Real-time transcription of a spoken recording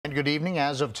And good evening.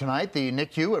 As of tonight, the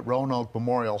NICU at Roanoke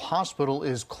Memorial Hospital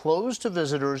is closed to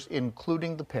visitors,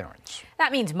 including the parents.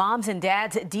 That means moms and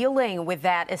dads dealing with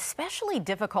that especially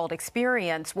difficult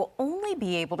experience will only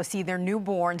be able to see their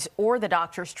newborns or the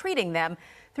doctors treating them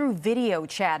through video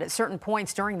chat at certain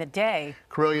points during the day.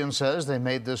 Carilion says they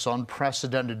made this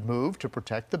unprecedented move to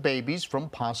protect the babies from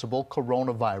possible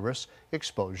coronavirus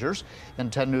exposures.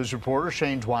 And 10 News reporter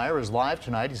Shane Dwyer is live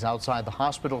tonight. He's outside the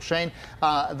hospital. Shane,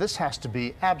 this has to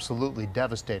be absolutely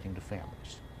devastating to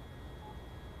families.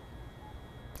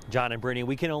 John and Brittany,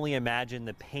 we can only imagine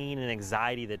the pain and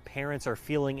anxiety that parents are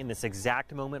feeling in this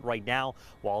exact moment right now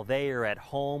while they are at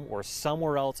home or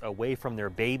somewhere else away from their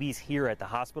babies here at the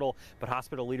hospital. But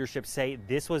hospital leadership say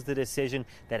this was the decision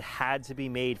that had to be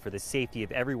made for the safety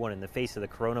of everyone in the face of the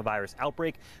coronavirus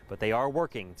outbreak, but they are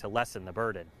working to lessen the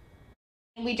burden.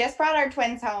 We just brought our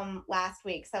twins home last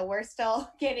week, so we're still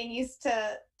getting used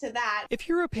to that. If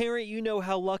you're a parent, you know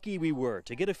how lucky we were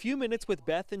to get a few minutes with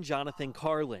Beth and Jonathan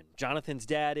Carlin. Jonathan's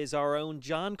dad is our own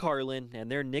John Carlin,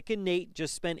 and their Nick and Nate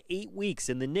just spent 8 weeks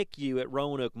in the NICU at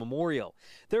Roanoke Memorial.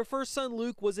 Their first son,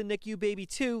 Luke, was a NICU baby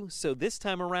too, so this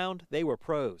time around, they were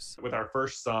pros. With our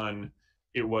first son,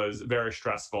 it was very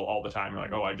stressful all the time. You're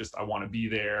like, oh, I want to be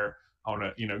there. I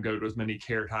want to, go to as many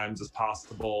care times as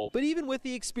possible. But even with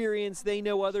the experience, they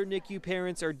know other NICU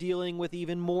parents are dealing with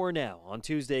even more now. On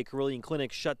Tuesday, Carilion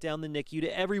Clinic shut down the NICU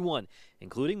to everyone,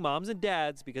 including moms and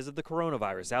dads, because of the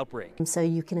coronavirus outbreak. So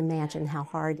you can imagine how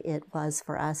hard it was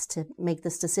for us to make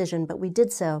this decision, but we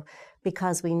did so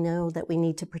because we know that we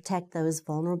need to protect those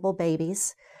vulnerable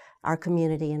babies, our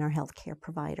community, and our healthcare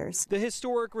providers. The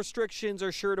historic restrictions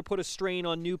are sure to put a strain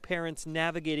on new parents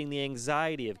navigating the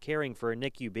anxiety of caring for a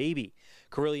NICU baby.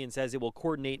 Carilion says it will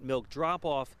coordinate milk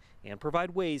drop-off and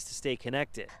provide ways to stay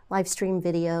connected. Live stream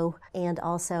video and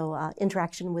also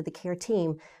interaction with the care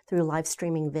team through live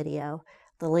streaming video.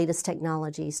 The latest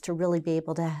technologies to really be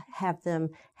able to have them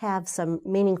have some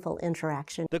meaningful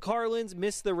interaction. The Carlins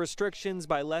missed the restrictions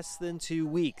by less than 2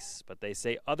 weeks, but they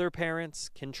say other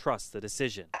parents can trust the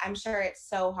decision. I'm sure it's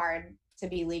so hard to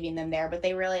be leaving them there, but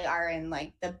they really are in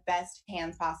the best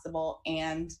hands possible,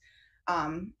 and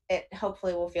it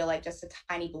hopefully will feel like just a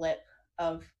tiny blip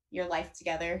of your life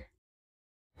together.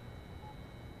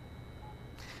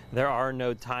 There are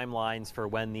no timelines for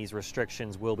when these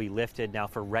restrictions will be lifted. Now,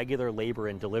 for regular labor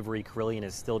and delivery, Carilion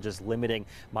is still just limiting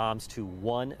moms to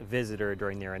 1 visitor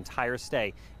during their entire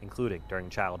stay, including during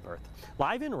childbirth.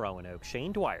 Live in Roanoke,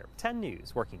 Shane Dwyer, 10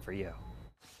 News, working for you.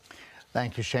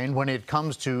 Thank you, Shane. When it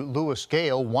comes to Lewis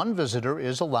Gale, 1 visitor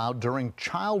is allowed during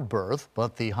childbirth,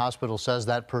 but the hospital says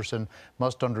that person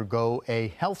must undergo a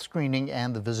health screening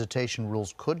and the visitation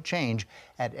rules could change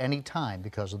at any time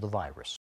because of the virus.